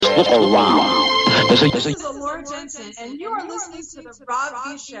Look around. This is Laura Jensen, and you are listening to the Rob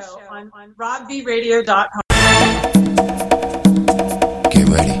V Show on robvradio.com. Get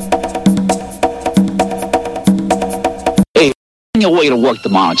ready. Hey, on your way to work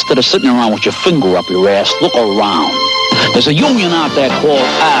tomorrow, instead of sitting around with your finger up your ass, look around. There's a union out there called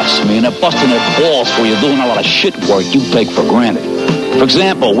AFSCME, and they're busting their balls for you doing a lot of shit work you take for granted. For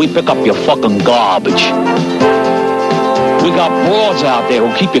example, we pick up your fucking garbage. We got broads out there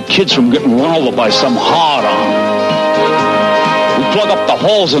who keep your kids from getting run over by some hard-on. We plug up the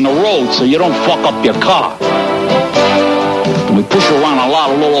holes in the road so you don't fuck up your car. And we push around a lot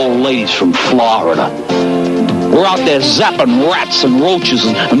of little old ladies from Florida. We're out there zapping rats and roaches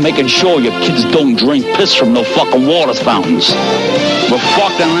and making sure your kids don't drink piss from no fucking water fountains. We're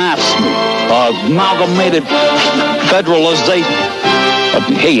fucking AFSCME, Amalgamated Federalization.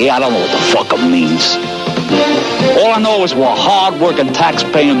 Hey, I don't know what the fuck it means. All I know is we're hard-working,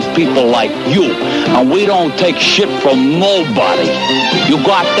 tax-paying people like you, and we don't take shit from nobody. You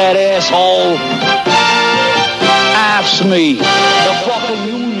got that, asshole? AFSCME, the fucking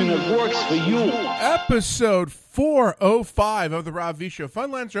union that works for you. Episode 405 of the Rob V Show.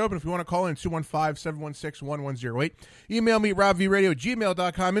 Phone lines are open if you want to call in, 215-716-1108. Email me,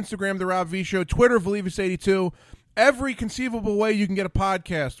 robvradio@gmail.com. Instagram, The Rob V Show. Twitter, Valivis82. Every conceivable way you can get a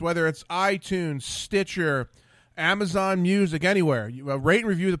podcast, whether it's iTunes, Stitcher, Amazon Music, anywhere. You, rate and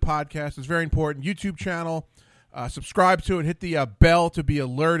review the podcast. It's very important. YouTube channel. Subscribe to it. Hit the bell to be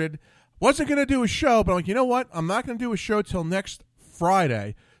alerted. Wasn't going to do a show, but I'm like, you know what? I'm not going to do a show till next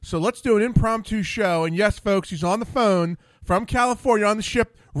Friday. So let's do an impromptu show. And yes, folks, he's on the phone from California on the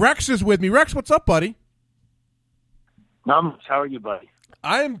ship. Rex is with me. Rex, what's up, buddy? Not much. How are you, buddy?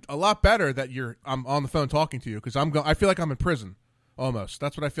 I'm a lot better that I'm on the phone talking to you because I feel like I'm in prison almost.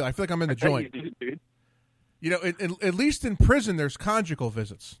 That's what I feel. I feel like I'm in the joint. You do, dude. You know, at least in prison, there's conjugal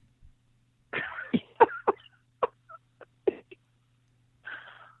visits.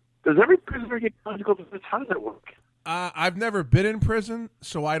 Does every prisoner get conjugal visits? How does that work? I've never been in prison,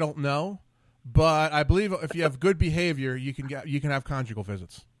 so I don't know. But I believe if you have good behavior, you can have conjugal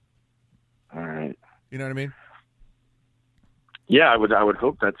visits. All right. You know what I mean? Yeah, I would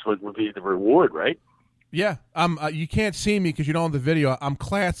hope that's what would be the reward, right? Yeah. You can't see me because you don't have the video. I'm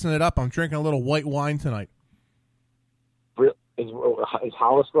classing it up. I'm drinking a little white wine tonight. Is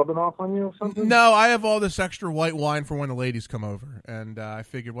Hollis rubbing off on you or something? No, I have all this extra white wine for when the ladies come over, and I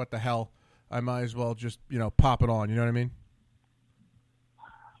figured, what the hell, I might as well just pop it on. You know what I mean?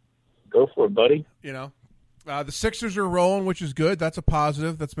 Go for it, buddy. You know, the Sixers are rolling, which is good. That's a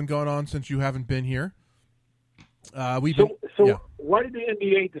positive. That's been going on since you haven't been here. Why did the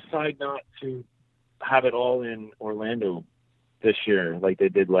NBA decide not to have it all in Orlando this year like they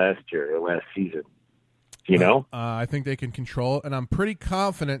did last year or last season? You know? I think they can control it, and I'm pretty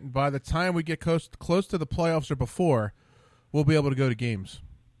confident by the time we get close to the playoffs or before, we'll be able to go to games.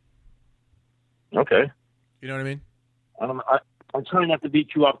 Okay. You know what I mean? I'm trying not to be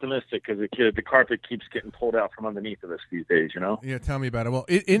too optimistic because the carpet keeps getting pulled out from underneath of us these days, you know? Yeah, tell me about it. Well,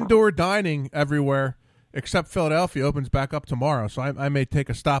 indoor dining everywhere except Philadelphia opens back up tomorrow, so I may take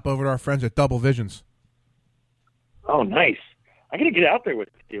a stop over to our friends at Double Visions. Oh, nice. I got to get out there with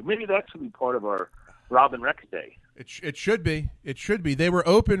you. Maybe that should be part of our Robin Rex Day. It should be. It should be. They were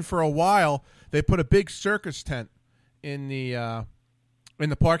open for a while. They put a big circus tent in the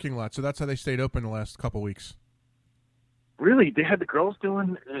parking lot, so that's how they stayed open the last couple weeks. Really? They had the girls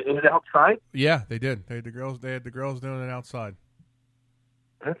doing it outside? Yeah, they did. They had the girls doing it outside.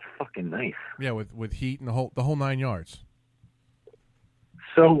 That's fucking nice. Yeah, with heat and the whole 9 yards.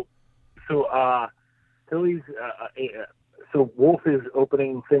 So Philly's. So Wolf is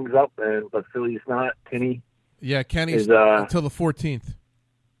opening things up, but Philly's not. Kenny. Yeah, Kenny's until the 14th.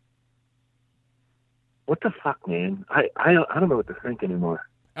 What the fuck, man? I don't know what to think anymore.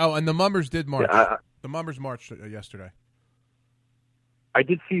 Oh, and the Mummers did march. Yeah, the Mummers marched yesterday. I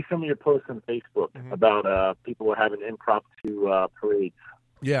did see some of your posts on Facebook about people were having impromptu parades.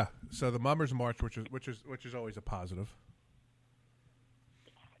 Yeah, so the Mummers march, which is always a positive.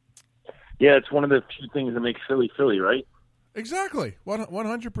 Yeah, it's one of the few things that makes Philly, right? Exactly,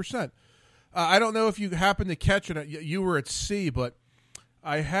 100%. I don't know if you happened to catch it. You were at sea, but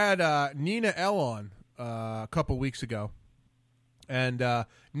I had Nina L on a couple weeks ago, and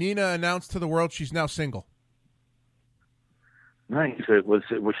Nina announced to the world she's now single. Nice. Was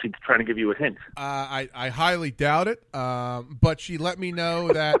she trying to give you a hint? I highly doubt it, but she let me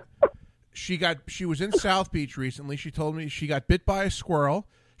know that she was in South Beach recently. She told me she got bit by a squirrel.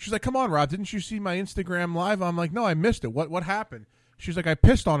 She's like, "Come on, Rob, didn't you see my Instagram live?" I'm like, "No, I missed it. What happened?" She's like, "I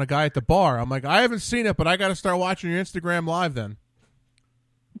pissed on a guy at the bar." I'm like, "I haven't seen it, but I got to start watching your Instagram live then."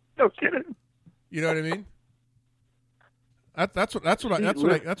 No kidding. You know what I mean? That's what I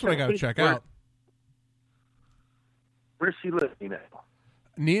got to check out. Where does she live, Nina?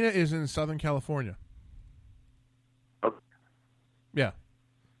 Nina is in Southern California. Okay. Yeah.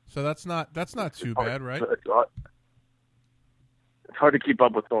 So that's not too bad, right? It's hard to keep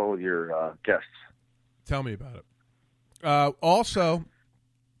up with all of your guests. Tell me about it. Also,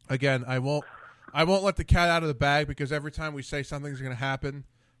 again, I won't let the cat out of the bag because every time we say something's going to happen,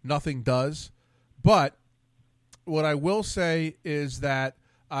 nothing does. But what I will say is that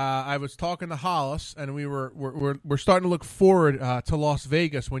I was talking to Hollis, and we're starting to look forward to Las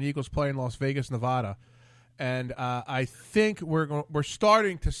Vegas when Eagles play in Las Vegas, Nevada, and I think we're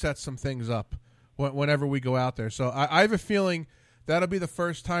starting to set some things up whenever we go out there. So I have a feeling that'll be the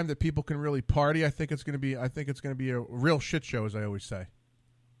first time that people can really party. I think it's going to be a real shit show, as I always say.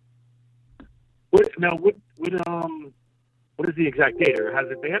 What is the exact date? Or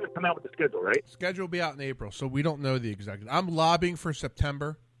they haven't come out with the schedule, right? Schedule will be out in April, so we don't know the exact. I'm lobbying for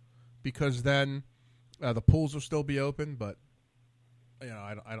September because then the pools will still be open. But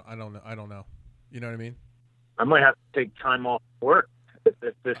I don't know. You know what I mean? I might have to take time off work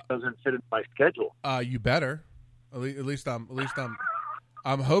if this doesn't fit in my schedule. You better. At least I'm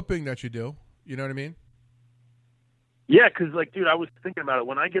hoping that you do. You know what I mean? Yeah, because dude, I was thinking about it.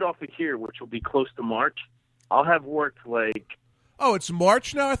 When I get off of here, which will be close to March, I'll have worked Oh, it's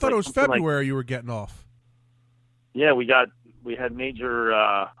March now? I thought it was February you were getting off. Yeah, we had major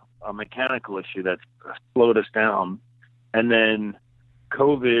a mechanical issue that slowed us down, and then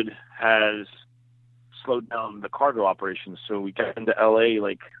COVID has slowed down the cargo operations. So we got into LA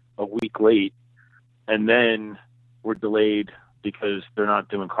a week late, and then we're delayed because they're not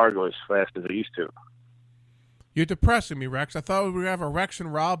doing cargo as fast as they used to. You're depressing me, Rex. I thought we would have a Rex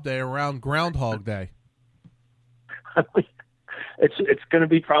and Rob Day around Groundhog Day. It's going to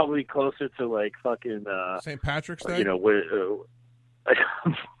be probably closer to fucking St. Patrick's Day.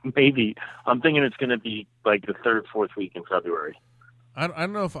 Maybe I'm thinking it's going to be the third, fourth week in February. I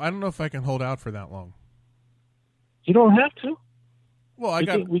don't know if I can hold out for that long. You don't have to. Well, I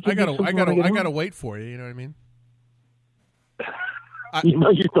gotta wait for you. You know what I mean?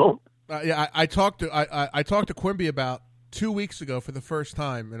 You don't. Yeah, I talked to Quimby about 2 weeks ago for the first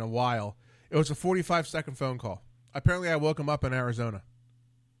time in a while. It was a 45-second phone call. Apparently, I woke him up in Arizona.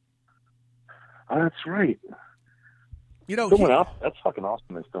 Oh, that's right. That's fucking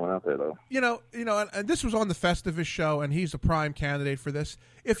awesome. That's going out there, though. And this was on the Festivus show, and he's a prime candidate for this.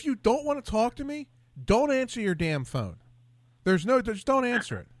 If you don't want to talk to me, don't answer your damn phone. Just don't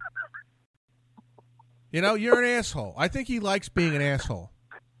answer it. You're an asshole. I think he likes being an asshole.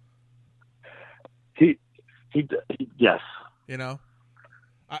 He yes.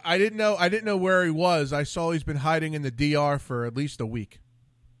 I didn't know where he was. I saw he's been hiding in the DR for at least a week.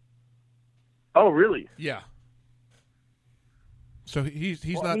 Oh, really? Yeah. So he's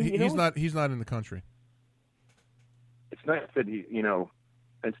not in the country. It's nice that he,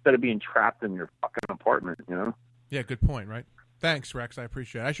 instead of being trapped in your fucking apartment, Yeah, good point, right? Thanks, Rex. I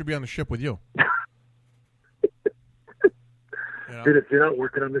appreciate it. I should be on the ship with you. Dude, if you're not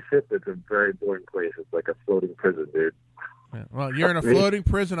working on the ship, it's a very boring place. It's like a floating prison, dude. Yeah. Well, you're in a floating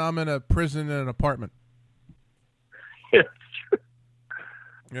prison. I'm in a prison in an apartment. Yeah.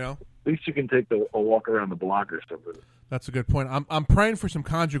 At least you can take a walk around the block or something. That's a good point. I'm praying for some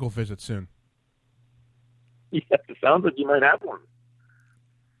conjugal visits soon. Yeah, it sounds like you might have one.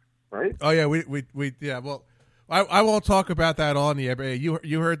 Right? Oh yeah, we yeah. Well, I won't talk about that on the air. But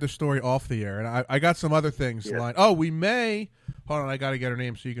you heard the story off the air, and I got some other things lined. Oh, we may. Hold on, I got to get her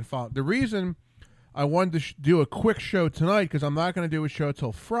name so you can follow. The reason I wanted to do a quick show tonight because I'm not going to do a show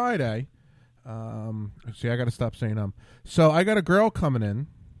till Friday. Let's see, I got to stop saying So I got a girl coming in.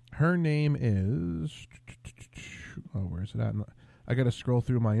 Her name is. Oh, where's it at? I got to scroll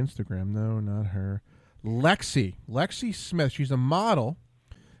through my Instagram. No, not her. Lexi Smith. She's a model,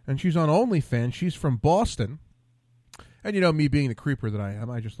 and she's on OnlyFans. She's from Boston. And me being the creeper that I am,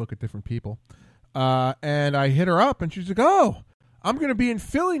 I just look at different people. And I hit her up, and she's like, "Oh, I'm going to be in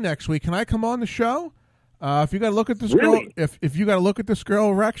Philly next week. Can I come on the show? If you got to look at this girl, if you got to look at this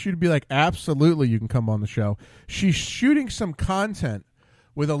girl, Rex, you'd be like, absolutely, you can come on the show. She's shooting some content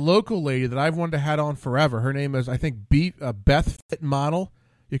with a local lady that I've wanted to have on forever. Her name is, I think, Beth Fit Model.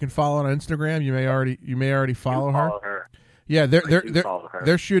 You can follow her on Instagram. You may already follow her. Yeah,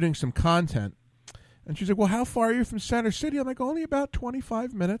 they're shooting some content. And she's like, well, how far are you from Center City? I'm like, only about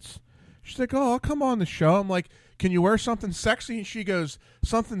 25 minutes. She's like, oh, I'll come on the show. I'm like, can you wear something sexy? And she goes,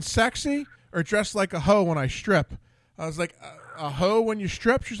 something sexy or dress like a hoe when I strip? I was like, a hoe when you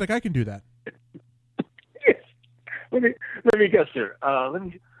strip? She's like, I can do that. Let me guess here. Let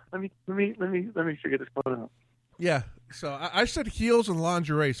let me figure this one out. Yeah. So I said heels and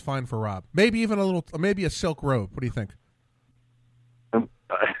lingerie is fine for Rob. Maybe even maybe a silk robe. What do you think?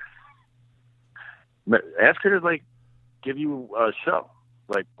 Ask her to like give you a show,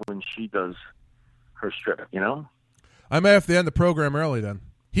 like when she does her strip. You know. I may have to end the program early then.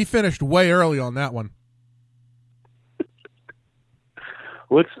 He finished way early on that one.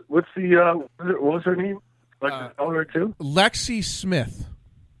 What's the what was her name? Like her too? Lexi Smith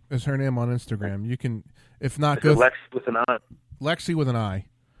is her name on Instagram. You can, if not, go Lexi with an I. Lexi with an I.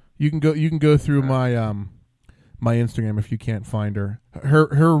 You can go through my my Instagram if you can't find her.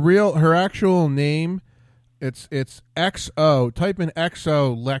 Her actual name, it's XO. Type in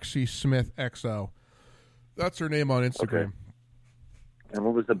XO Lexi Smith XO. That's her name on Instagram. Okay. And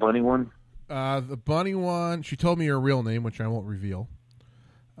what was the bunny one? The bunny one. She told me her real name, which I won't reveal.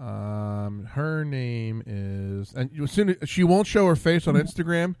 Her name is, and as soon as she won't show her face on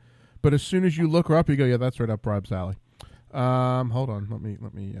Instagram, but as soon as you look her up, you go, yeah, that's right up Rob's alley. Hold on, let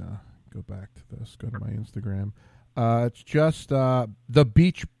me go back to this. Go to my Instagram. It's just the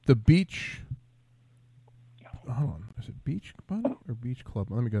beach. Hold on, is it Beach Bunny or Beach Club?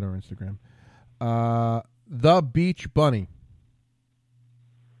 Let me go to her Instagram. The Beach Bunny.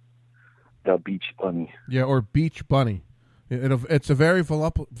 The Beach Bunny. Yeah, or Beach Bunny. It's a very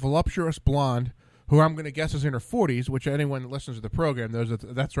voluptuous blonde who I'm going to guess is in her 40s, which anyone that listens to the program knows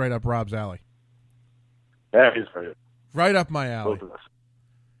that's right up Rob's alley. That is right up my alley. Both of us.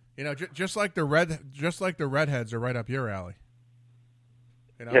 You know, just like the redheads are right up your alley.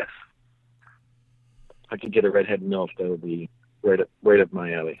 You know? Yes. If I could get a redhead MILF, that would be right up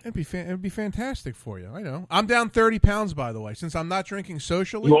my alley. It'd be fantastic for you. I know. I'm down 30 pounds, by the way, since I'm not drinking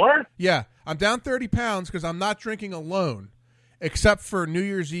socially. You are? Yeah, I'm down 30 pounds because I'm not drinking alone, except for New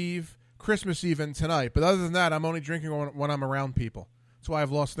Year's Eve, Christmas Eve, and tonight. But other than that, I'm only drinking when I'm around people. That's why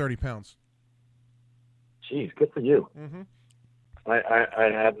I've lost 30 pounds. Jeez, good for you. Mm-hmm. I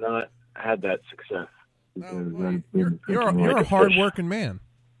have not had that success. You're a hard-working man.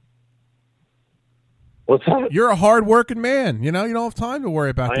 What's that? You're a hard-working man. You know, you don't have time to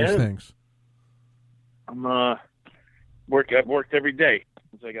worry about these things. I've worked every day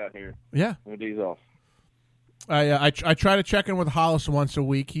since I got here. Yeah. No days off. I try to check in with Hollis once a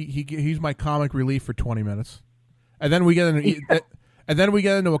week. He's my comic relief for 20 minutes, and then we get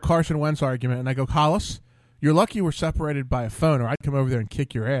into a Carson Wentz argument, and I go, Hollis, you're lucky we're separated by a phone, or I'd come over there and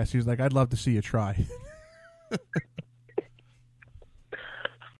kick your ass. He's like, I'd love to see you try.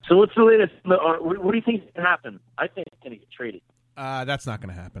 So what's the latest? What do you think is going to happen? I think it's going to get traded. That's not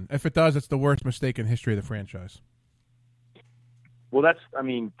going to happen. If it does, it's the worst mistake in history of the franchise. Well, that's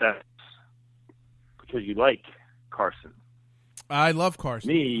because you like Carson. I love Carson.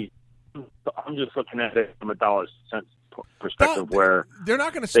 Me, I'm just looking at it from a dollar cent perspective where they're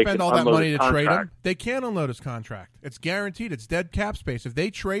not going to spend all that money to trade him. They can't unload his contract. It's guaranteed. It's dead cap space. If they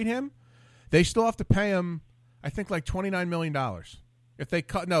trade him, they still have to pay him, I think, like $29 million. If they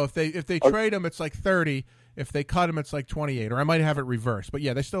trade him, it's like 30. If they cut him, it's like 28. Or I might have it reversed. But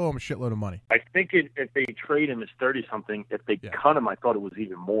yeah, they still owe him a shitload of money. I think if they trade him, it's 30 something. If they cut him, I thought it was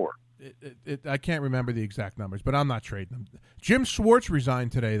even more. I can't remember the exact numbers, but I'm not trading them. Jim Schwartz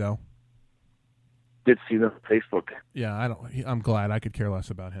resigned today, though. Did see them on Facebook. Yeah, I'm glad. I could care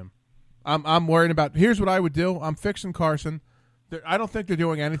less about him. I'm worried about. Here's what I would do. I'm fixing Carson. I don't think they're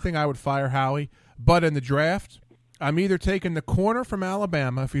doing anything. I would fire Howie. But in the draft, I'm either taking the corner from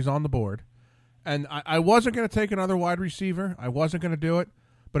Alabama if he's on the board, and I wasn't going to take another wide receiver. I wasn't going to do it.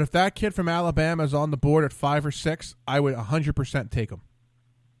 But if that kid from Alabama is on the board at 5 or 6, I would 100% take him.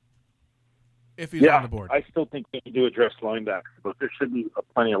 If he's on the board. I still think they do address linebackers, but there should be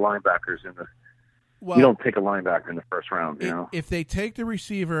plenty of linebackers in the. Well, you don't take a linebacker in the first round, you know. If they take the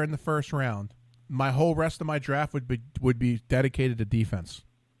receiver in the first round, my whole rest of my draft would be dedicated to defense.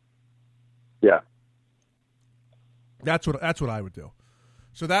 Yeah. That's what I would do.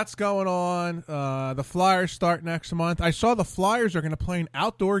 So that's going on. The Flyers start next month. I saw the Flyers are going to play an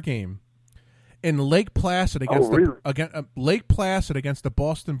outdoor game in Lake Placid against Lake Placid against the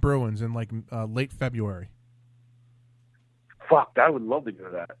Boston Bruins in like late February. Fuck, I would love to go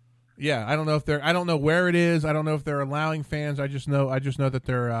to that. Yeah, I don't know where it is. I don't know if they're allowing fans. I just know that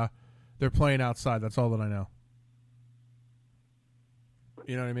they're playing outside. That's all that I know.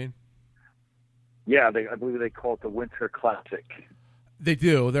 You know what I mean? Yeah, I believe they call it the Winter Classic. They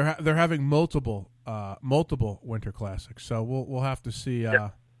do. They're having multiple Winter Classics. So we'll have to see.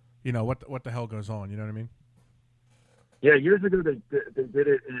 You know what the hell goes on. You know what I mean? Yeah, years ago they did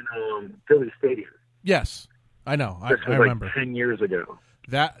it in Philly Stadium. Yes, I know. I remember. Like 10 years ago.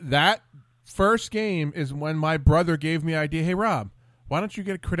 That first game is when my brother gave me the idea. Hey Rob, Why don't you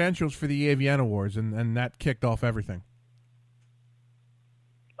get credentials for the AVN Awards? And that kicked off everything.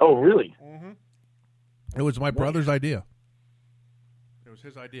 Oh, really? Mm-hmm. It was my brother's idea. It was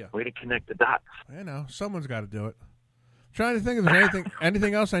his idea. Way to connect the dots. I know. Someone's got to do it. I'm trying to think if there's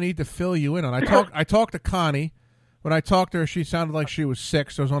anything else I need to fill you in on. I talked to Connie. When I talked to her, she sounded like she was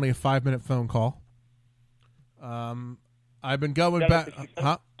sick, so it was only a 5-minute phone call. I've been going back.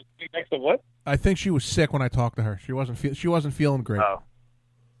 Huh? Next to what? I think she was sick when I talked to her. She wasn't feeling great. Oh.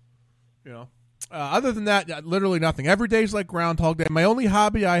 You know. Other than that, literally nothing. Every day's like Groundhog Day. My only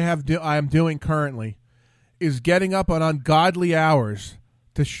hobby I am doing currently is getting up on ungodly hours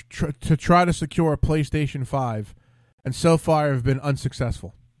to try to secure a PlayStation 5, and so far I've been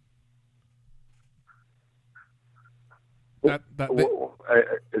unsuccessful. Is that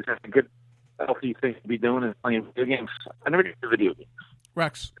a good healthy thing to be doing? Is playing video games? I never did video games.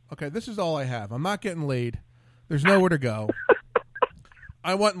 Rex, okay, this is all I have. I'm not getting laid. There's nowhere to go.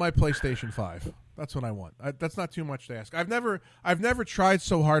 I want my PlayStation 5. That's what I want. That's not too much to ask. I've never tried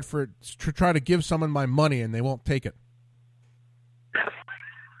so hard to try to give someone my money and they won't take it.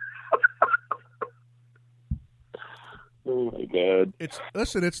 Oh my God! It's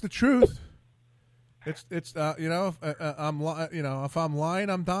the truth. It's if I'm lying,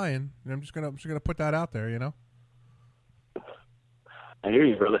 I'm dying. And I'm just gonna put that out there. You know. I hear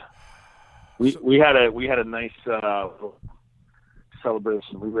you, brother. We had a nice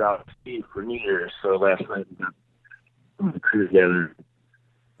celebration. We were out to eat for New Year's, so last night we got the crew together,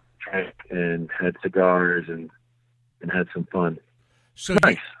 drank and had cigars and had some fun. So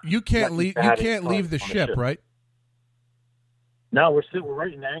nice. you can't leave the ship, right? No, we're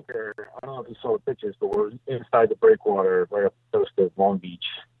right in anchor. I don't know if you saw the pictures, but we're inside the breakwater right up the coast of Long Beach.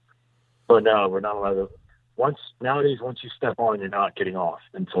 But no, we're not allowed to. Nowadays, once you step on, you're not getting off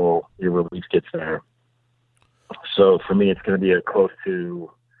until your release gets there. So for me, it's going to be close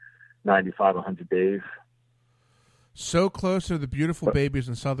to 95, 100 days. So close to the beautiful babies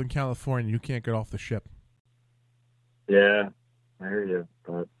in Southern California, you can't get off the ship. Yeah, I hear you,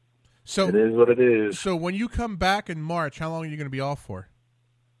 but so it is what it is. So when you come back in March, how long are you going to be off for?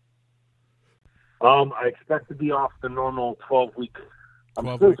 I expect to be off the normal 12 weeks. I'm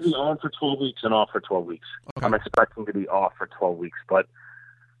supposed to be on for 12 weeks and off for 12 weeks. Okay. I'm expecting to be off for 12 weeks, but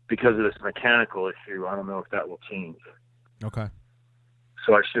because of this mechanical issue, I don't know if that will change. Okay.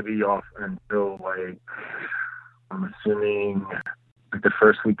 So I should be off until, I'm assuming, the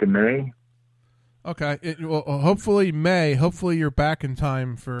first week of May. Okay. Well, hopefully May. Hopefully you're back in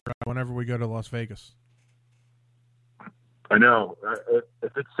time for whenever we go to Las Vegas. I know.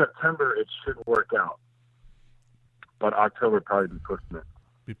 If it's September, it should work out. But October probably be pushing it.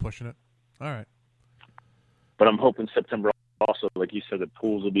 Be pushing it? All right. But I'm hoping September also, like you said, the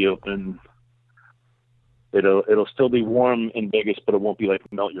pools will be open. It'll still be warm in Vegas, but it won't be like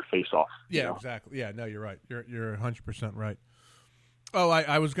melt your face off. Yeah, exactly. Yeah, no, you're right. You're 100% right. Oh,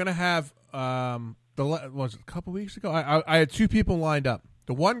 I was going to have, was it a couple weeks ago? I had two people lined up.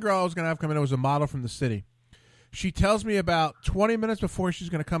 The one girl I was going to have come in was a model from the city. She tells me about 20 minutes before she's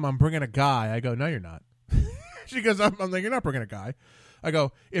going to come, I'm bringing a guy. I go, no, you're not. She goes, I'm like, you're not bringing a guy. I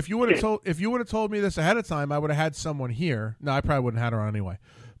go, if you would have told me this ahead of time, I would have had someone here. No, I probably wouldn't have had her on anyway.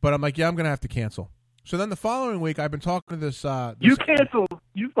 But I'm like, yeah, I'm going to have to cancel. So then the following week, I've been talking to this. You canceled.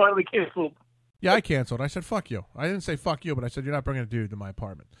 You finally canceled. Yeah, I canceled. I said, fuck you. I didn't say fuck you, but I said, you're not bringing a dude to my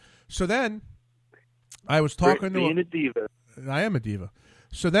apartment. So then I was talking to a diva. I am a diva.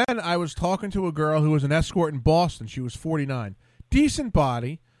 So then I was talking to a girl who was an escort in Boston. She was 49. Decent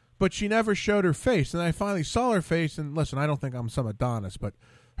body. But she never showed her face, and I finally saw her face. And listen, I don't think I'm some Adonis, but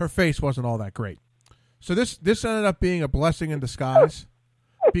her face wasn't all that great. So this ended up being a blessing in disguise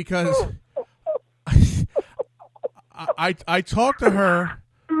because I talked to her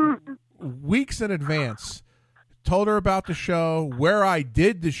weeks in advance, told her about the show, where I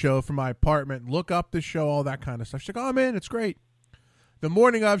did the show from my apartment, look up the show, all that kind of stuff. She's like, "Oh man, it's great." The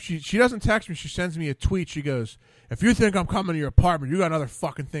morning of, she doesn't text me. She sends me a tweet. She goes, "If you think I'm coming to your apartment, you got another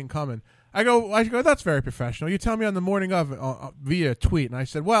fucking thing coming." I go, that's very professional. You tell me on the morning of via tweet. And I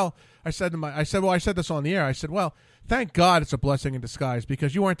said, I said this on the air. I said, well, thank God it's a blessing in disguise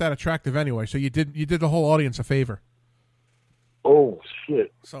because you weren't that attractive anyway. So you did the whole audience a favor. Oh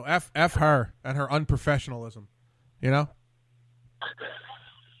shit. So F her and her unprofessionalism, you know?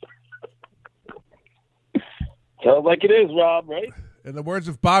 Tell it like it is, Rob, right? In the words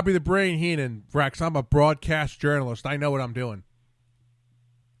of Bobby the Brain Heenan, Rex, I'm a broadcast journalist. I know what I'm doing.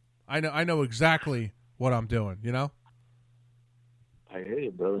 I know exactly what I'm doing, you know? I hear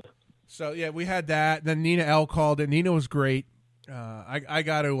you, brother. So, yeah, we had that. Then Nina L called it. Nina was great. I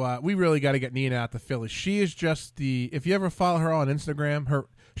got to. We really got to get Nina out to Philly. She is just the. If you ever follow her on Instagram,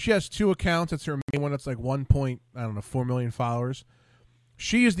 she has 2 accounts. It's her main one. It's like 4 million followers.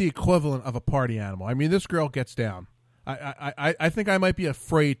 She is the equivalent of a party animal. I mean, this girl gets down. I think I might be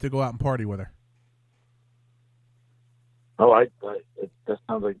afraid to go out and party with her. Oh, that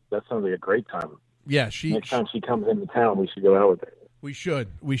sounds like a great time. Yeah, next time she comes into town, we should go out with her. We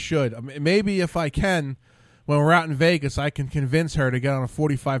should. I mean, maybe if I can, when we're out in Vegas, I can convince her to get on a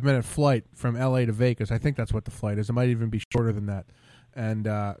 45-minute flight from L.A. to Vegas. I think that's what the flight is. It might even be shorter than that. And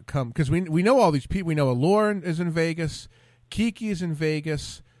come, because we know all these people. We know Lauren is in Vegas, Kiki is in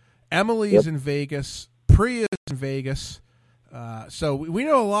Vegas, Emily is in Vegas, Priya is in Vegas. So we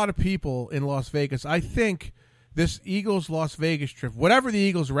know a lot of people in Las Vegas. I think this Eagles Las Vegas trip, whatever the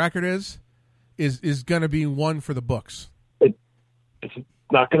Eagles record is going to be one for the books. It's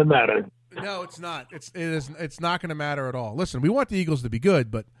not going to matter. No, it's not. It's not going to matter at all. Listen, we want the Eagles to be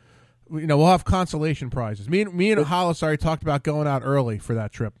good, but we'll have consolation prizes. Me and Hollis already talked about going out early for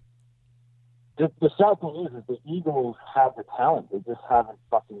that trip. The sad thing is the Eagles have the talent. They just haven't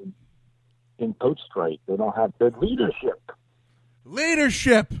fucking been coached right. They don't have good leadership.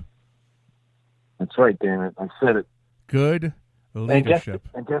 Leadership. That's right, damn it. I said it. Good leadership.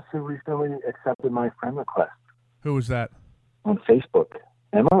 And guess who recently accepted my friend request? Who was that? On Facebook.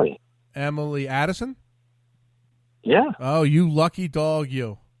 Emily. Emily Addison? Yeah. Oh, you lucky dog,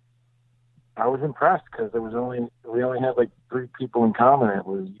 you. I was impressed because we only had like 3 people in common. It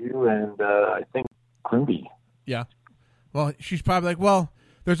was you and I think Quimby. Yeah. Well, she's probably like, well,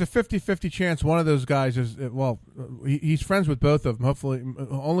 there's a 50-50 chance one of those guys is, he's friends with both of them. Hopefully,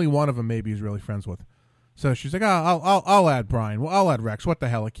 only one of them maybe he's really friends with. So she's like, I'll add Brian. Well, I'll add Rex. What the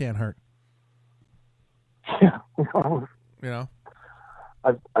hell? It can't hurt. Yeah.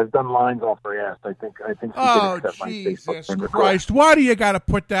 I've done lines off her ass. I think she can accept my Facebook friend request. Christ! Why do you got to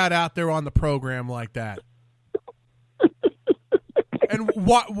put that out there on the program like that? And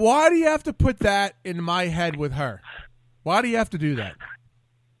why do you have to put that in my head with her? Why do you have to do that?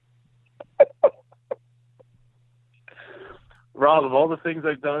 Rob, of all the things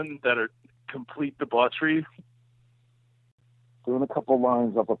I've done that are complete debauchery, doing a couple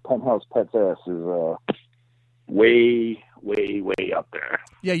lines off a Penthouse Pet's ass is way, way, way up there.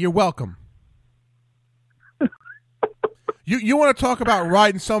 Yeah, you're welcome. You want to talk about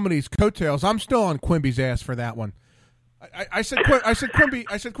riding somebody's coattails? I'm still on Quimby's ass for that one. I said,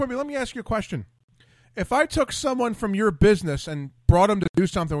 Quimby, let me ask you a question. If I took someone from your business and brought them to do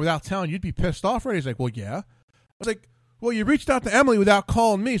something without telling you, you'd be pissed off, right? He's like, well, yeah. I was like, well, you reached out to Emily without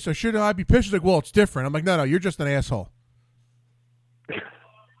calling me, so shouldn't I be pissed? He's like, well, it's different. I'm like, no, you're just an asshole.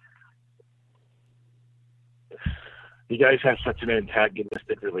 You guys have such an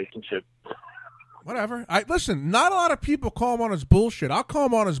antagonistic relationship. Whatever. Listen, not a lot of people call him on his bullshit. I'll call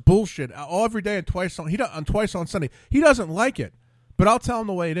him on his bullshit every day and twice on Sunday. He doesn't like it, but I'll tell him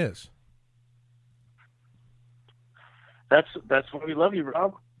the way it is. That's why we love you,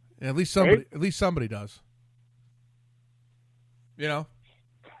 Rob. Yeah, at least somebody does. You know?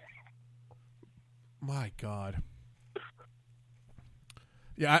 My God.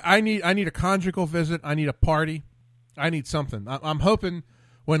 Yeah, I need a conjugal visit. I need a party. I need something. I'm hoping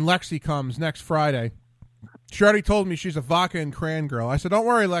when Lexi comes next Friday. She already told me she's a vodka and cran girl. I said, don't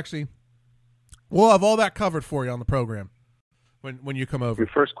worry, Lexi. We'll have all that covered for you on the program when you come over. Your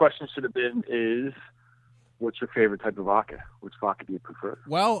first question should have been is, what's your favorite type of vodka? Which vodka do you prefer?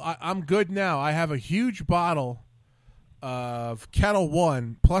 Well, I'm good now. I have a huge bottle of Kettle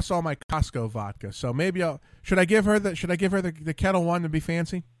One plus all my Costco vodka. So maybe should I give her the Kettle One to be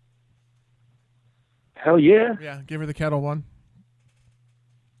fancy? Hell yeah. Yeah, give her the Kettle One.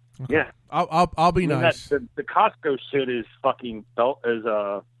 Okay. Yeah. I'll be nice. The Costco shit is fucking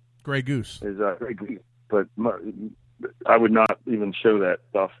Grey Goose. Grey Goose, but I would not even show that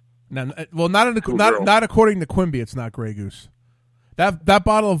stuff. No, well, not according to Quimby. It's not Grey Goose. That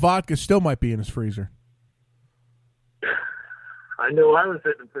bottle of vodka still might be in his freezer. I know I was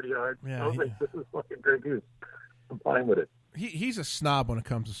hitting pretty hard. Yeah, I was like, this is fucking Grey Goose. I'm fine with it. He's a snob when it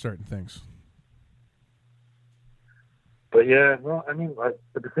comes to certain things. But yeah, well, I mean, but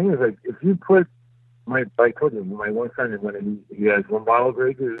the thing is, like, if you put I told you, my one friend went and he has one bottle of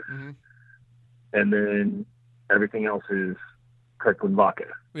Grey Goose, and then everything else is Kirkland vodka.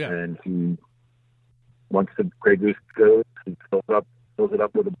 Yeah. And he, once the Grey Goose goes, he fills it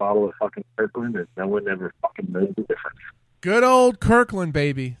up with a bottle of fucking Kirkland, and no one ever fucking knows the difference. Good old Kirkland,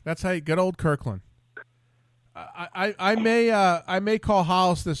 baby. That's how good old Kirkland. I may call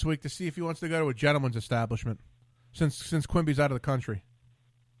Hollis this week to see if he wants to go to a gentleman's establishment. Since Quimby's out of the country.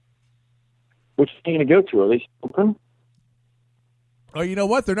 Which are you going to go to? Are they open? Oh, you know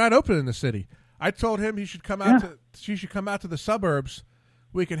what? They're not open in the city. I told him he should come out she should come out to the suburbs.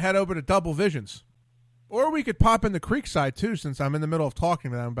 We can head over to Double Visions. Or we could pop in the Creekside, too, since I'm in the middle of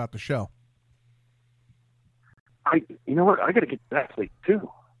talking to them about the show. You know what? I got to get to that place, too.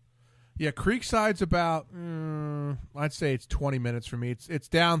 Yeah, Creekside's about, I'd say it's 20 minutes for me. It's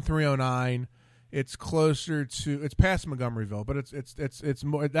down 309. It's closer to, it's past Montgomeryville, but it's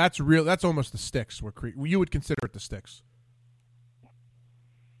more, that's almost the Sticks, where you would consider it the Sticks.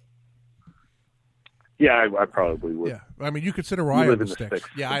 Yeah, I probably would. Yeah, I mean, you consider where I live in the Sticks.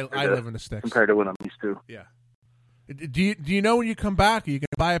 Yeah, I live in the Sticks. Compared to what I'm used to. Yeah. Do you know when you come back, are you going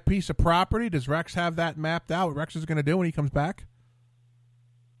to buy a piece of property? Does Rex have that mapped out, what Rex is going to do when he comes back?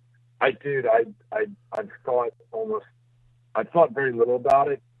 I've thought very little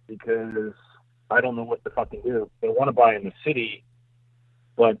about it because I don't know what to fucking do. I want to buy in the city,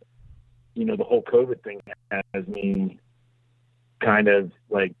 but, you know, the whole COVID thing has me kind of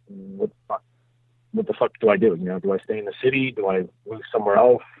like, what the fuck do I do? You know, do I stay in the city? Do I move somewhere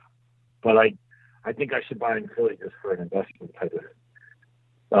else? But I think I should buy in Philly just for an investment type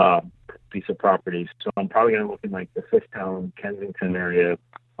of piece of property. So I'm probably going to look in like the Fifthtown, Kensington area.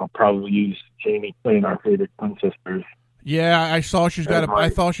 I'll probably use Jamie playing our favorite twin sisters. Yeah, I saw she's got I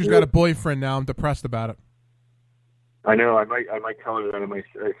thought she's got a boyfriend now. I'm depressed about it. I know. I might tell her that.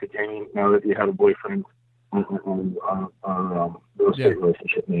 I said, Jamie, now that you have a boyfriend, real estate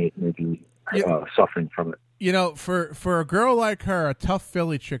relationship may be suffering from it. You know, for a girl like her, a tough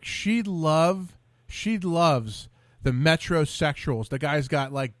Philly chick, she loves the metrosexuals. The guy's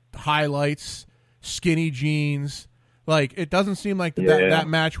got like highlights, skinny jeans. Like, it doesn't seem like that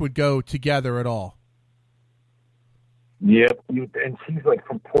match would go together at all. Yep, and she's like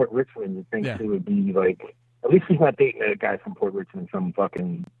from Port Richmond. You'd think she would be like, at least she's not dating a guy from Port Richmond, some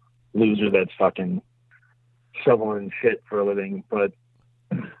fucking loser that's fucking shoveling shit for a living. But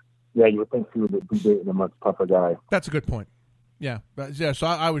yeah, you would think she would be dating a much tougher guy. That's a good point. Yeah, so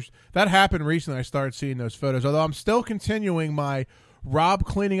I was, that happened recently. I started seeing those photos, although I'm still continuing my Rob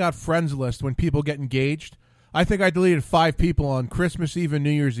cleaning out friends list when people get engaged. I think I deleted 5 people on Christmas Eve and New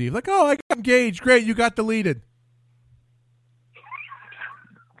Year's Eve. Like, oh, I got engaged. Great, you got deleted.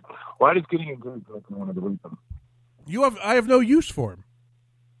 Why does getting engaged make you want to delete them? I have no use for him.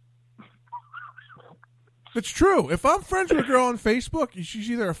 It's true. If I'm friends with a girl on Facebook, she's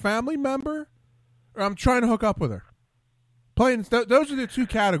either a family member or I'm trying to hook up with her. Those are the 2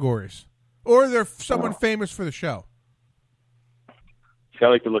 categories. Or they're someone famous for the show. See, I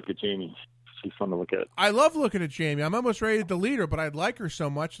like to look at Jamie. She's fun to look at. I love looking at Jamie. I'm almost ready to delete her, but I like her so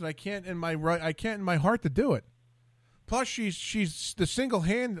much that I can't in my heart to do it. Plus, she's the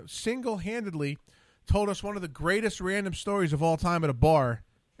single-handedly told us one of the greatest random stories of all time at a bar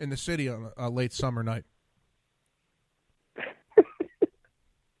in the city on a late summer night.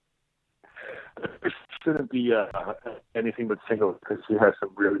 There shouldn't be anything but single because she has some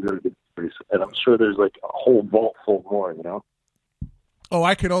really, really good stories. And I'm sure there's like a whole vault full more, you know? Oh,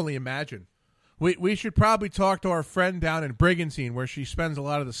 I can only imagine. We should probably talk to our friend down in Brigantine where she spends a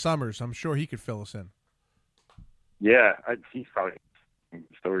lot of the summers. I'm sure he could fill us in. Yeah, he's probably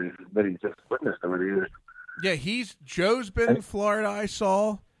stories that he's just witnessed over the years. Yeah, Joe's been in Florida, I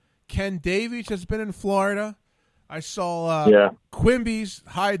saw. Ken Davies has been in Florida. I saw Quimby's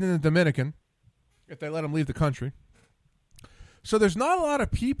hiding in the Dominican, if they let him leave the country. So there's not a lot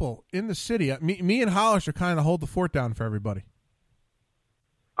of people in the city. Me and Hollis are kind of hold the fort down for everybody.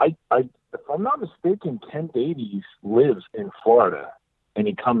 If I'm not mistaken, Ken Davies lives in Florida, and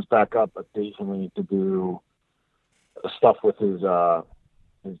he comes back up occasionally to do stuff with his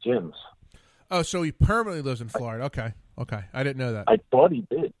gyms. Oh, so he permanently lives in Florida. Okay. I didn't know that. I thought he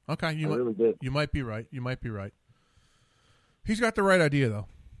did. Okay, really did. You might be right. He's got the right idea, though.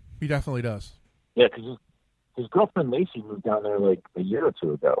 He definitely does. Yeah, because his girlfriend Lacey moved down there like a year or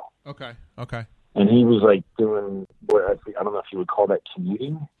 2 ago. Okay. And he was like doing what I don't know if you would call that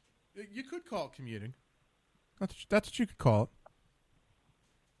commuting. You could call it commuting. That's what you could call it.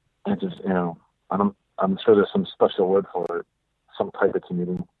 I just, I'm sure there's some special word for it, some type of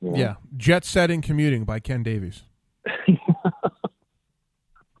commuting. You know? Yeah, Jet Setting Commuting by Ken Davies.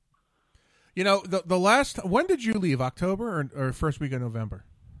 You know, the last, when did you leave? October or first week of November?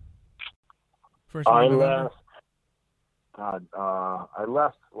 I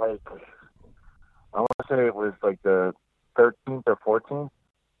left like, I want to say it was like the 13th or 14th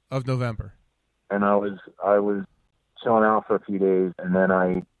of November. And I was chilling out for a few days, and then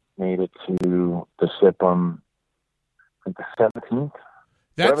I made it to the ship on like the 17th.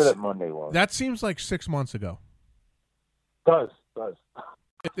 Whatever that Monday was. That seems like 6 months ago. Does.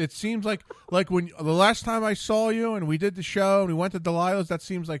 It seems like when the last time I saw you and we did the show and we went to Delilah's, that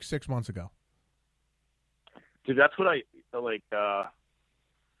seems like 6 months ago. Dude, that's what I like.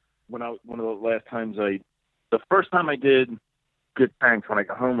 One of the last times the first time I did Good Thanks when I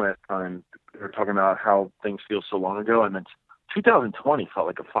got home last time, we were talking about how things feel so long ago, and then 2020 felt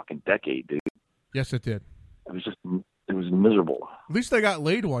like a fucking decade, dude. Yes, it did. It was miserable. At least I got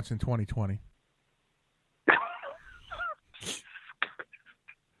laid once in 2020.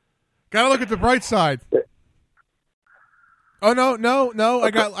 Gotta look at the bright side. Oh no!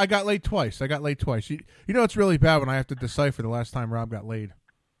 I got laid twice. You know it's really bad when I have to decipher the last time Rob got laid.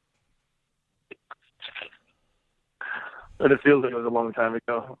 And it feels like it was a long time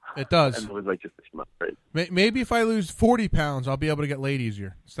ago. It does. And it was like just a few months, right? Maybe if I lose 40 pounds, I'll be able to get laid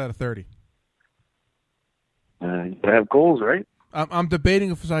easier instead of 30. You gotta have goals, right? I'm debating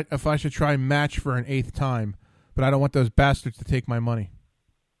if I should try match for an 8th time, but I don't want those bastards to take my money.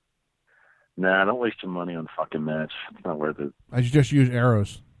 Nah, don't waste your money on fucking match. It's not worth it. I should just use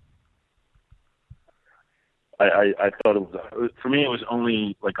arrows. I thought it was for me. It was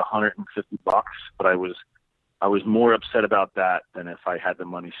only like $150, but I was more upset about that than if I had the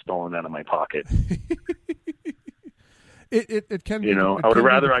money stolen out of my pocket. It can be. You know, I would have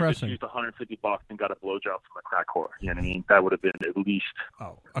rather I just used $150 and got a blowjob from a crack whore. You know what I mean? That would have been at least.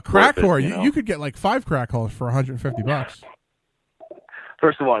 Oh, a crack whore! You could get like 5 crack whores for $150.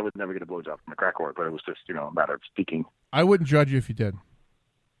 First of all, I would never get a blowjob from a crack whore, but it was just, a matter of speaking. I wouldn't judge you if you did.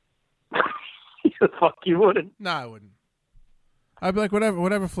 Fuck, you wouldn't? No, I wouldn't. I'd be like,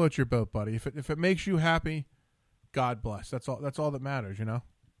 whatever floats your boat, buddy. If it makes you happy, God bless. That's all that matters, you know?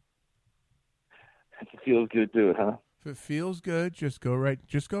 If it feels good, do it, huh? If it feels good, just go right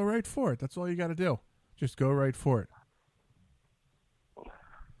for it. That's all you got to do. Just go right for it.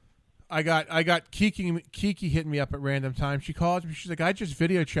 I got Kiki hitting me up at random times. She calls me. She's like, I just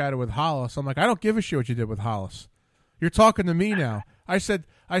video chatted with Hollis. I'm like, I don't give a shit what you did with Hollis. You're talking to me now. I said,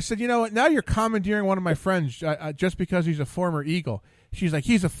 you know what? Now you're commandeering one of my friends just because he's a former Eagle. She's like,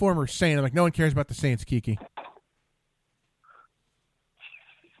 he's a former Saint. I'm like, no one cares about the Saints, Kiki.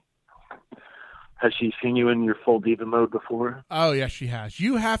 Has she seen you in your full diva mode before? Oh yes, she has.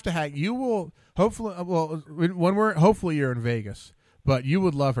 You have to have. You will hopefully. Well, hopefully you're in Vegas. But you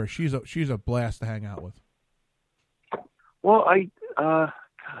would love her. She's a blast to hang out with. Well, God,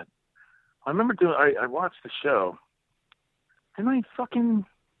 I remember I watched the show. Didn't I fucking?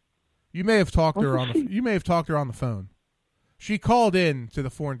 You may have talked to her on the. You may have talked to her on the phone. She called in to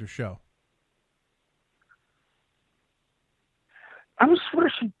the Foreigner show. I was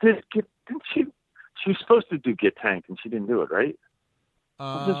swear she did get. Didn't she? She was supposed to do Get Tanked, and she didn't do it, right?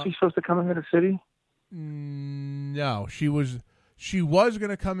 Wasn't she supposed to come into the city? No, she was. She was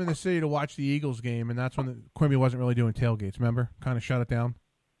going to come in the city to watch the Eagles game, and that's when Quimby wasn't really doing tailgates, remember? Kind of shut it down.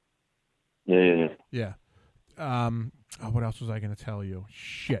 Yeah. What else was I going to tell you?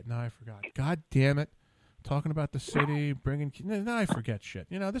 Shit, now I forgot. God damn it. Talking about the city, bringing... Now I forget shit.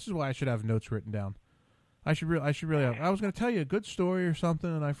 This is why I should have notes written down. I should really have... I was going to tell you a good story or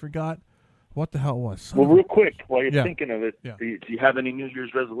something, and I forgot what the hell it was. Well, real quick, while you're thinking of it, yeah. Do you have any New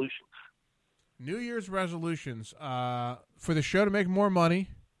Year's resolutions? New Year's resolutions for the show to make more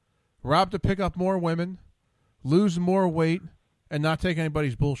money, Rob to pick up more women, lose more weight, and not take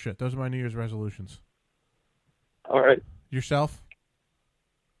anybody's bullshit. Those are my New Year's resolutions. All right. Yourself?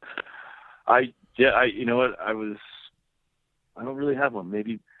 You know what? I don't really have one.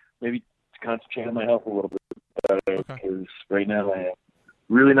 Maybe concentrate on my health a little bit better because right now I am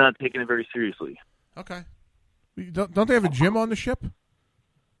really not taking it very seriously. Okay. Don't they have a gym on the ship?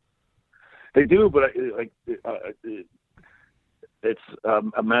 They do, but it's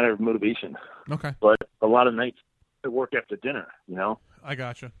a matter of motivation. Okay. But a lot of nights I work after dinner, I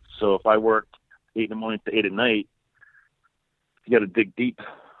gotcha. So if I work 8 in the morning to 8 at night, you got to dig deep.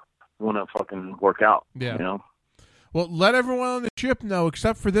 You want to fucking work out, Well, let everyone on the ship know,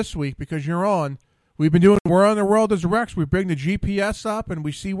 except for this week, because you're on. We're on the World as Rex. We bring the GPS up, and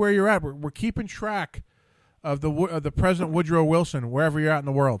we see where you're at. We're keeping track of the President Woodrow Wilson, wherever you're at in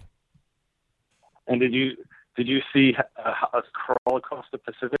the world. And did you see us crawl across the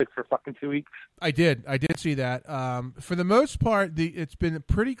Pacific for fucking 2 weeks? I did see that. For the most part, it's been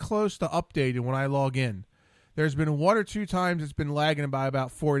pretty close to updated when I log in. There's been 1 or 2 times it's been lagging by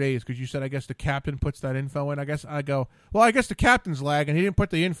about 4 days because you said, I guess the captain puts that info in. I guess I go, well, I guess the captain's lagging. He didn't put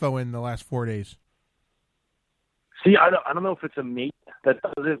the info in the last 4 days. See, I don't know if it's a mate that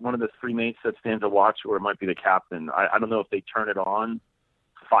does it, one of the 3 mates that stands to watch, or it might be the captain. I don't know if they turn it on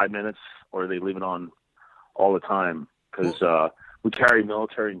 5 minutes or they leave it on all the time because we carry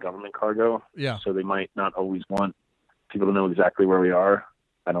military and government cargo. Yeah. So they might not always want people to know exactly where we are.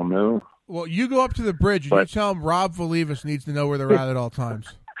 I don't know. Well, you go up to the bridge and you tell him Rob Valivas needs to know where they're at all times.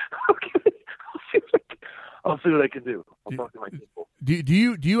 Okay. I'll see what I can do. I'll talk to my people. Do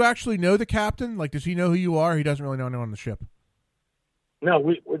you actually know the captain? Like, does he know who you are? He doesn't really know anyone on the ship.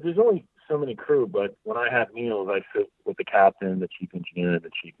 No, there's only so many crew, but when I have meals, I sit with the captain, the chief engineer, and the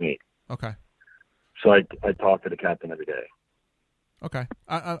chief mate. Okay. So I talk to the captain every day. Okay.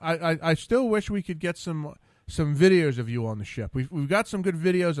 I still wish we could get some videos of you on the ship. We've got some good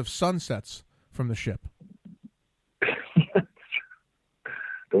videos of sunsets from the ship.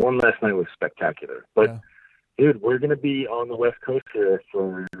 The one last night was spectacular. But, dude, we're going to be on the West Coast here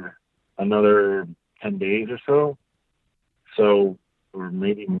for another 10 days or so. So, or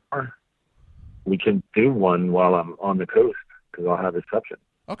maybe more. We can do one while I'm on the coast because I'll have reception.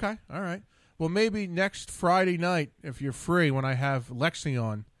 Okay. All right. Well, maybe next Friday night, if you're free, when I have Lexi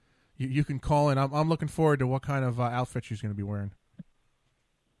on, you can call in. I'm looking forward to what kind of outfit she's going to be wearing.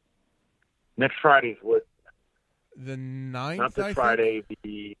 Next Friday's what? The 9th, Not this Friday.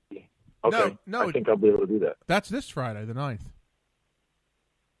 Okay. No, I think I'll be able to do that. That's this Friday, the 9th.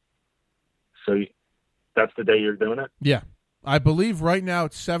 So that's the day you're doing it? Yeah. I believe right now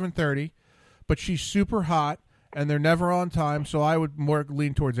it's 7:30, but she's super hot, and they're never on time, so I would more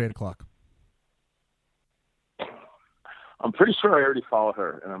lean towards 8 o'clock. I'm pretty sure I already follow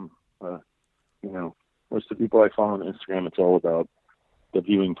her, and I'm, most of the people I follow on Instagram, it's all about the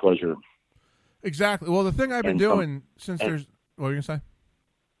viewing pleasure. Exactly. Well, the thing I've been doing since there's... What were you going to say?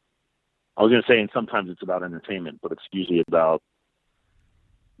 I was going to say, and sometimes it's about entertainment, but it's usually about,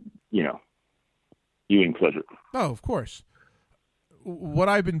 viewing pleasure. Oh, of course. What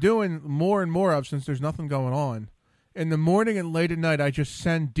I've been doing more and more of since there's nothing going on, in the morning and late at night, I just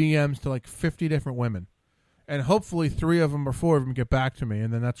send DMs to like 50 different women. And hopefully 3 of them or 4 of them get back to me,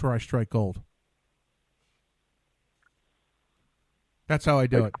 and then that's where I strike gold. That's how I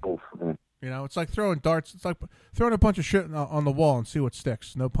do it. Cool. It's like throwing darts. It's like throwing a bunch of shit on the wall and see what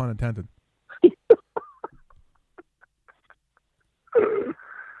sticks. No pun intended.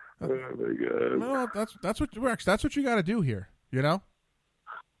 Oh my God! No, that's what Rex. That's what you got to do here. I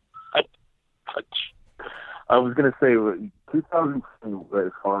was going to say 2020,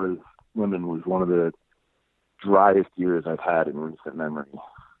 as far as women, was one of the driest years I've had in recent memory.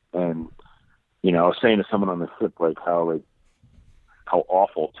 And I was saying to someone on the ship how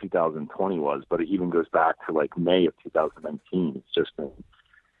awful 2020 was, but it even goes back to like May of 2019. It's just been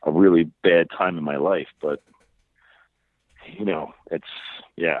a really bad time in my life. But it's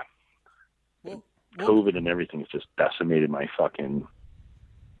COVID and everything has just decimated my fucking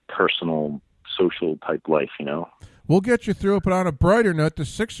personal, social type life. We'll get you through it, but on a brighter note, the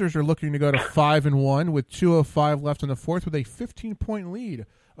Sixers are looking to go to 5-1 with 2:05 left in the fourth, with a 15-point lead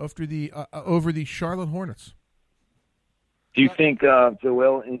over the Charlotte Hornets. Do you think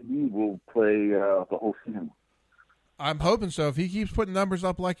Joel Embiid will play the whole season? I'm hoping so. If he keeps putting numbers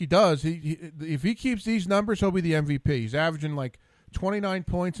up like he does, if he keeps these numbers, he'll be the MVP. He's averaging like 29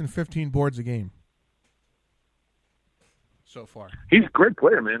 points and 15 boards a game so far. He's a great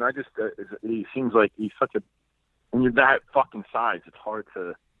player, man. I just he seems like he's such a. When you're that fucking size, it's hard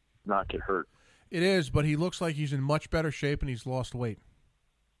to not get hurt. It is, but he looks like he's in much better shape and he's lost weight.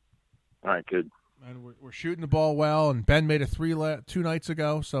 All right, good. And we're shooting the ball well, and Ben made a 3 2 nights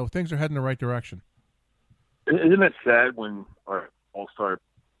ago, so things are heading the right direction. Isn't it sad when our all-star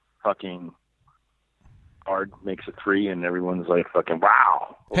fucking guard makes a 3 and everyone's like, fucking,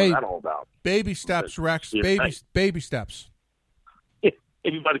 wow, what was that all about? Baby steps, Rex. Baby steps.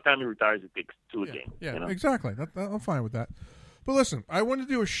 Maybe by the time he retires, it takes 2 a game. Yeah, exactly. I'm fine with that. But listen, I wanted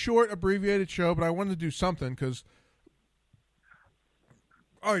to do a short, abbreviated show, but I wanted to do something because...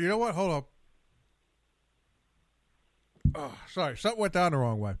 Oh, you know what? Hold up. Oh, sorry, something went down the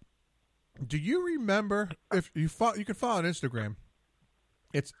wrong way. Do you remember, if you can follow on Instagram,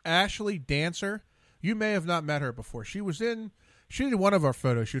 it's Ashley Dancer. You may have not met her before. She did one of our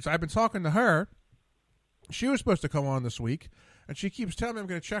photo shoots. I've been talking to her. She was supposed to come on this week, and she keeps telling me I'm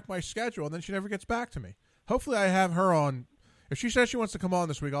going to check my schedule, and then she never gets back to me. Hopefully I have her on. If she says she wants to come on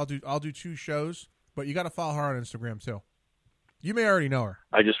this week, I'll do 2 shows, but you got to follow her on Instagram too. You may already know her.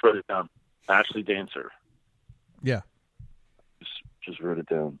 I just wrote it down. Ashley Dancer. Yeah. Just wrote it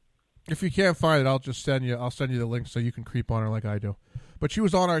down. If you can't find it, I'll send you the link so you can creep on her like I do. But she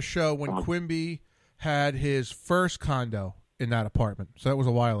was on our show when Quimby had his first condo in that apartment. So that was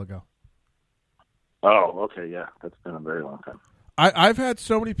a while ago. Oh, okay, yeah. That's been a very long time. I've had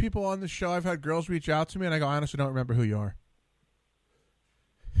so many people on the show. I've had girls reach out to me, and I go, I honestly don't remember who you are.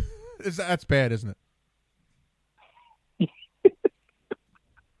 That's bad, isn't it?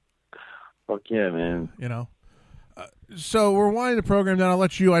 Fuck yeah, man. So we're winding the program down. I'll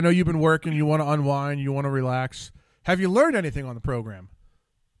let you. I know you've been working. You want to unwind. You want to relax. Have you learned anything on the program?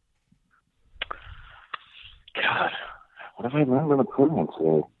 God, what have I learned on the program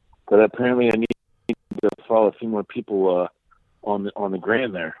today? That apparently I need to follow a few more people on the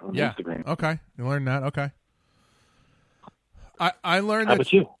gram there on Instagram. Okay, you learned that. Okay. I learned How that.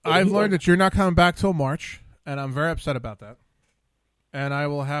 about you? I've learned that you're not coming back till March, and I'm very upset about that. And I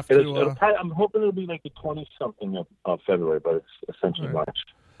will have to. I'm hoping it'll be like the 20-something of February, but it's essentially March.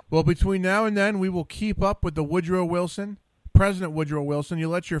 Well, between now and then, we will keep up with the Woodrow Wilson, President Woodrow Wilson. You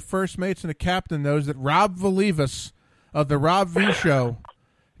let your first mates and the captain knows that Rob Valivas of the Rob V Show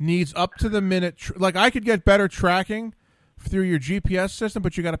needs up-to-the-minute. Like, I could get better tracking through your GPS system,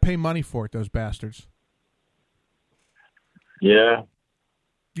 but you got to pay money for it, those bastards. Yeah.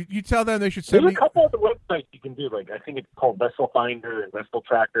 You tell them they should send There's a couple of the websites you can do. Like, I think it's called Vessel Finder and Vessel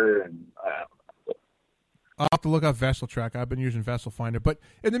Tracker. And I'll have to look up Vessel Tracker. I've been using Vessel Finder. But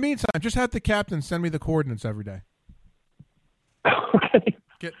in the meantime, just have the captain send me the coordinates every day. Okay.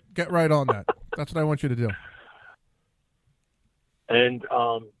 Get right on that. That's what I want you to do. And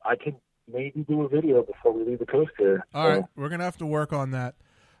I can maybe do a video before we leave the coast here. All right. We're going to have to work on that.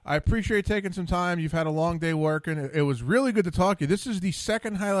 I appreciate taking some time. You've had a long day working. It was really good to talk to you. This is the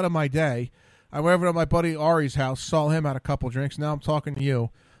second highlight of my day. I went over to my buddy Ari's house, saw him had a couple drinks. Now I'm talking to you.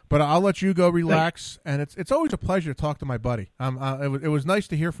 But I'll let you go relax. And it's always a pleasure to talk to my buddy. It was nice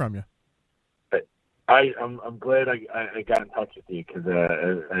to hear from you. I'm glad I got in touch with you because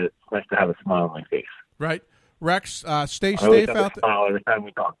it's nice to have a smile on my face. Right. Rex, stay safe out there. Smile every time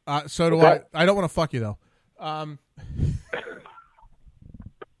we talk. So do I. I don't want to fuck you, though.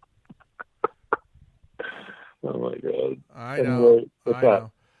 Oh, my God. I know. I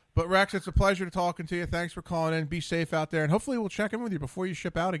know. But, Rex, it's a pleasure talking to you. Thanks for calling in. Be safe out there. And hopefully we'll check in with you before you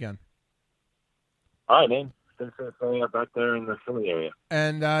ship out again. All right, man. Thanks for coming up back there in the Philly area.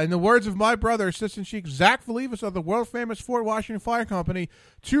 And in the words of my brother, Assistant Chief Zach Valivas of the world-famous Fort Washington Fire Company,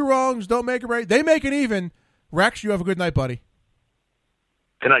 2 wrongs don't make it right. They make it even. Rex, you have a good night, buddy.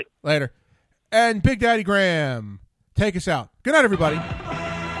 Good night. Later. And Big Daddy Graham, take us out. Good night, everybody. Rock out!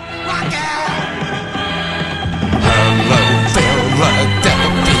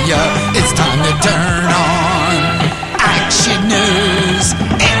 Philadelphia, it's time to turn on Action News.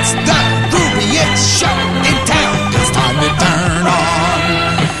 It's the grooviest show in town. It's time to turn on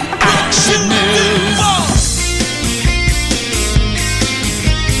Action News.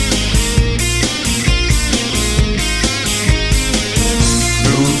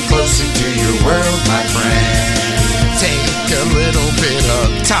 Move closer to your world, my friend. Take a little bit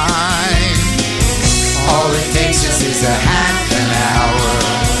of time. All it takes is a half an hour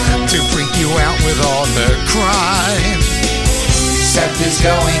to freak you out with all the crime. Seth is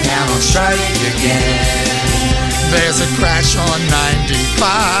going out on strike again. There's a crash on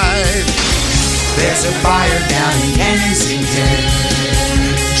 95. There's a fire down in Kensington.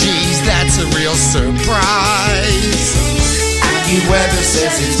 Geez, that's a real surprise. AccuWeather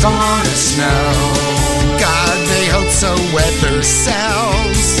says it's gonna snow. God, they hope so weather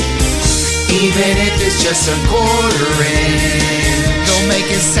sells. Even if it's just a quarter inch, they'll make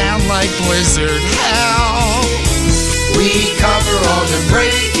it sound like blizzard hell. We cover all the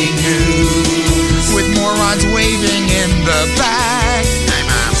breaking news with morons waving in the back.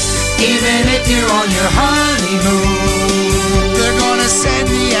 Even if you're on your honeymoon, they're gonna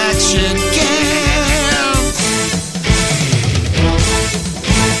send the action cam.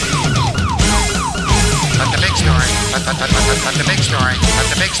 But the big story, but the big story, but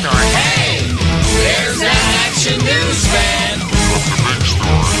the big story. Hey, there's that Action News fan.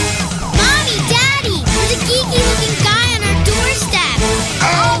 Mommy, Daddy, there's a geeky looking